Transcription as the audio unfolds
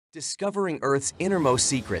Discovering Earth's innermost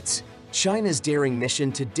secrets, China's daring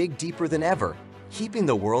mission to dig deeper than ever, keeping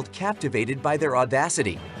the world captivated by their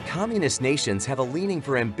audacity. Communist nations have a leaning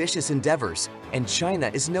for ambitious endeavors, and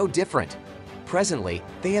China is no different. Presently,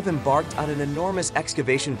 they have embarked on an enormous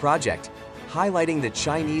excavation project, highlighting the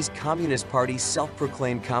Chinese Communist Party's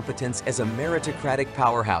self-proclaimed competence as a meritocratic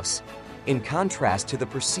powerhouse. In contrast to the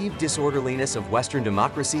perceived disorderliness of Western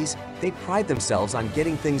democracies, they pride themselves on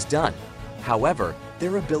getting things done. However,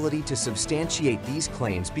 their ability to substantiate these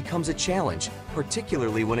claims becomes a challenge,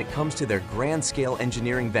 particularly when it comes to their grand-scale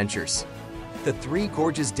engineering ventures. The Three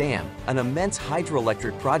Gorges Dam, an immense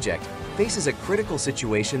hydroelectric project, faces a critical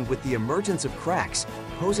situation with the emergence of cracks,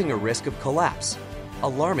 posing a risk of collapse.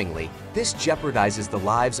 Alarmingly, this jeopardizes the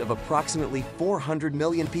lives of approximately 400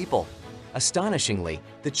 million people. Astonishingly,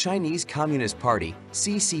 the Chinese Communist Party,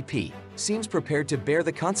 CCP, seems prepared to bear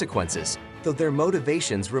the consequences, though their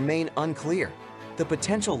motivations remain unclear. The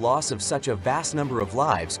potential loss of such a vast number of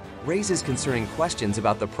lives raises concerning questions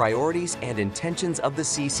about the priorities and intentions of the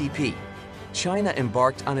CCP. China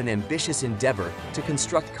embarked on an ambitious endeavor to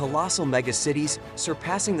construct colossal megacities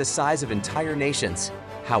surpassing the size of entire nations.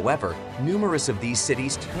 However, numerous of these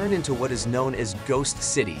cities turned into what is known as ghost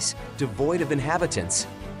cities, devoid of inhabitants.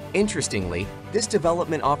 Interestingly, this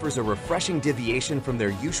development offers a refreshing deviation from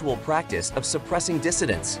their usual practice of suppressing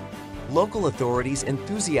dissidents. Local authorities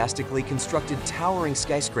enthusiastically constructed towering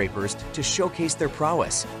skyscrapers to showcase their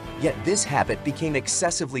prowess, yet this habit became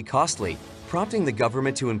excessively costly, prompting the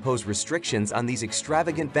government to impose restrictions on these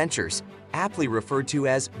extravagant ventures, aptly referred to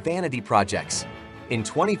as vanity projects. In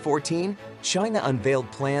 2014, China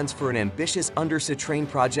unveiled plans for an ambitious undersea train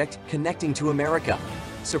project connecting to America.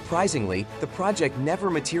 Surprisingly, the project never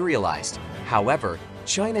materialized. However,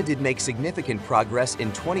 China did make significant progress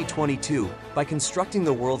in 2022 by constructing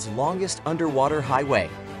the world's longest underwater highway.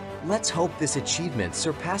 Let's hope this achievement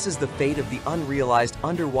surpasses the fate of the unrealized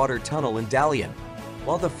underwater tunnel in Dalian.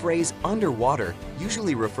 While the phrase underwater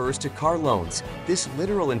usually refers to car loans, this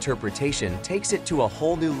literal interpretation takes it to a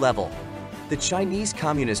whole new level. The Chinese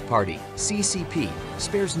Communist Party, CCP,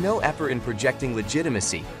 spares no effort in projecting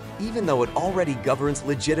legitimacy, even though it already governs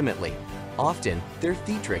legitimately. Often, their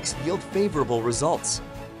theatrics yield favorable results.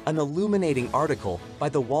 An illuminating article by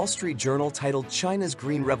the Wall Street Journal titled "China's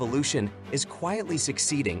Green Revolution is quietly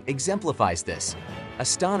succeeding" exemplifies this.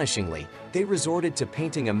 Astonishingly, they resorted to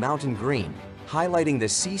painting a mountain green, highlighting the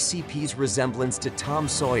CCP's resemblance to Tom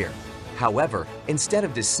Sawyer. However, instead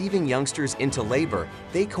of deceiving youngsters into labor,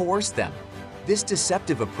 they coerced them. This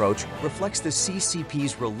deceptive approach reflects the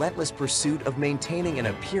CCP's relentless pursuit of maintaining an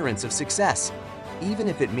appearance of success, even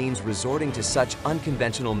if it means resorting to such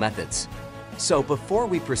unconventional methods. So before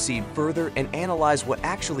we proceed further and analyze what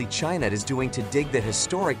actually China is doing to dig the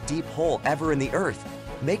historic deep hole ever in the earth,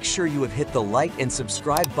 make sure you have hit the like and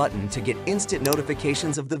subscribe button to get instant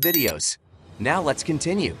notifications of the videos. Now let's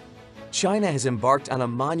continue. China has embarked on a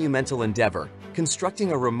monumental endeavor,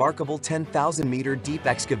 constructing a remarkable 10,000-meter deep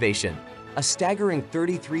excavation, a staggering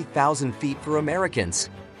 33,000 feet for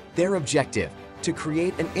Americans. Their objective: to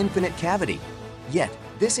create an infinite cavity. Yet,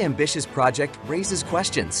 this ambitious project raises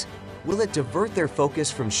questions. Will it divert their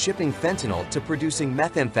focus from shipping fentanyl to producing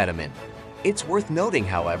methamphetamine? It's worth noting,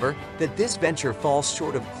 however, that this venture falls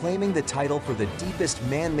short of claiming the title for the deepest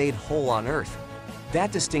man-made hole on Earth.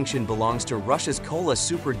 That distinction belongs to Russia's Kola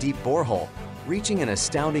super deep borehole, reaching an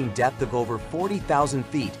astounding depth of over 40,000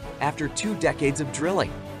 feet after 2 decades of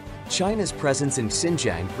drilling. China's presence in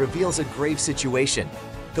Xinjiang reveals a grave situation.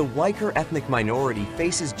 The Uyghur ethnic minority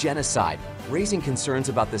faces genocide, raising concerns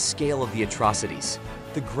about the scale of the atrocities.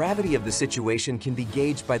 The gravity of the situation can be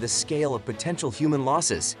gauged by the scale of potential human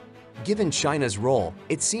losses. Given China's role,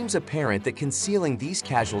 it seems apparent that concealing these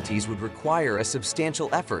casualties would require a substantial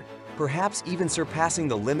effort, perhaps even surpassing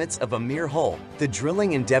the limits of a mere hole. The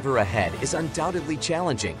drilling endeavor ahead is undoubtedly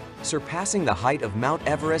challenging, surpassing the height of Mount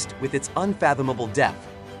Everest with its unfathomable depth.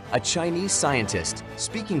 A Chinese scientist,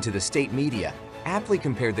 speaking to the state media, aptly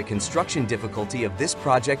compared the construction difficulty of this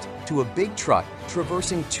project to a big truck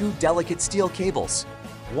traversing 2 delicate steel cables.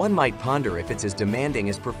 One might ponder if it's as demanding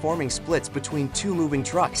as performing splits between 2 moving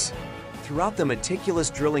trucks. Throughout the meticulous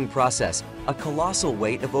drilling process, a colossal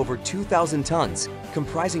weight of over 2,000 tons,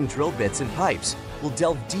 comprising drill bits and pipes, will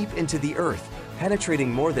delve deep into the earth,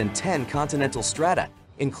 penetrating more than 10 continental strata,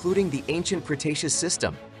 including the ancient Cretaceous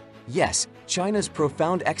system. Yes, China's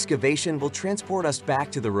profound excavation will transport us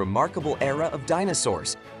back to the remarkable era of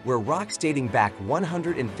dinosaurs, where rocks dating back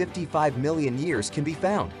 155 million years can be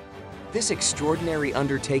found. This extraordinary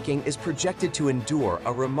undertaking is projected to endure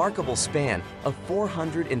a remarkable span of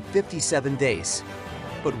 457 days.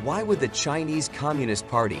 But why would the Chinese Communist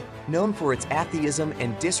Party, known for its atheism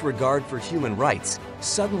and disregard for human rights,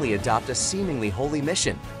 suddenly adopt a seemingly holy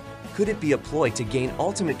mission? Could it be a ploy to gain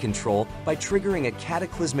ultimate control by triggering a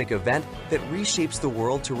cataclysmic event that reshapes the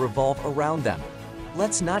world to revolve around them?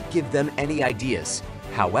 Let's not give them any ideas.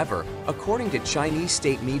 However, according to Chinese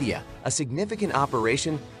state media, a significant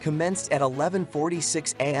operation commenced at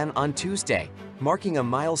 11:46 a.m. on Tuesday, marking a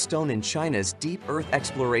milestone in China's deep Earth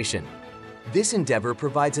exploration. This endeavor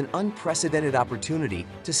provides an unprecedented opportunity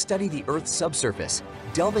to study the Earth's subsurface,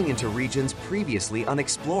 delving into regions previously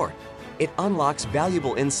unexplored. It unlocks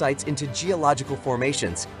valuable insights into geological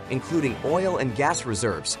formations, including oil and gas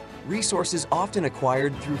reserves, resources often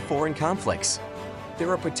acquired through foreign conflicts. There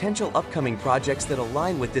are potential upcoming projects that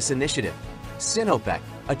align with this initiative. Sinopec,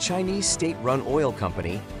 a Chinese state-run oil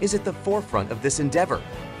company, is at the forefront of this endeavor.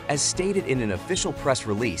 As stated in an official press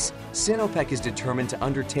release, Sinopec is determined to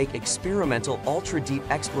undertake experimental ultra-deep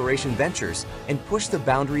exploration ventures and push the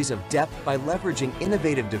boundaries of depth by leveraging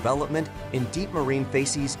innovative development in deep marine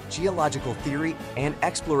facies, geological theory, and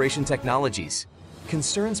exploration technologies.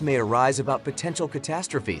 Concerns may arise about potential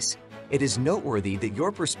catastrophes. It is noteworthy that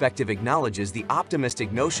your perspective acknowledges the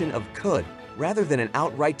optimistic notion of could, rather than an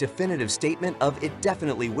outright definitive statement of it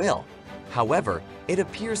definitely will. However, it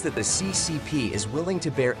appears that the CCP is willing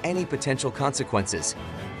to bear any potential consequences,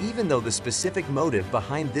 even though the specific motive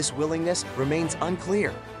behind this willingness remains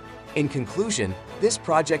unclear. In conclusion, this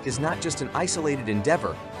project is not just an isolated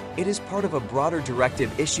endeavor, it is part of a broader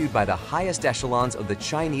directive issued by the highest echelons of the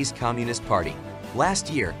Chinese Communist Party. Last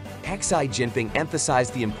year, Xi Jinping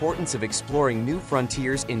emphasized the importance of exploring new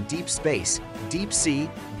frontiers in deep space, deep sea,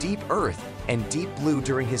 deep earth, and deep blue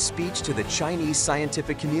during his speech to the Chinese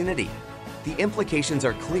scientific community. The implications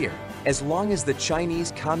are clear. As long as the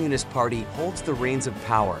Chinese Communist Party holds the reins of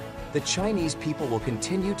power, the Chinese people will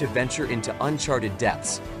continue to venture into uncharted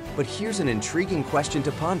depths. But here's an intriguing question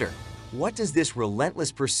to ponder. What does this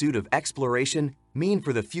relentless pursuit of exploration mean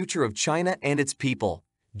for the future of China and its people?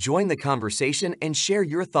 Join the conversation and share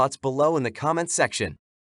your thoughts below in the comments section.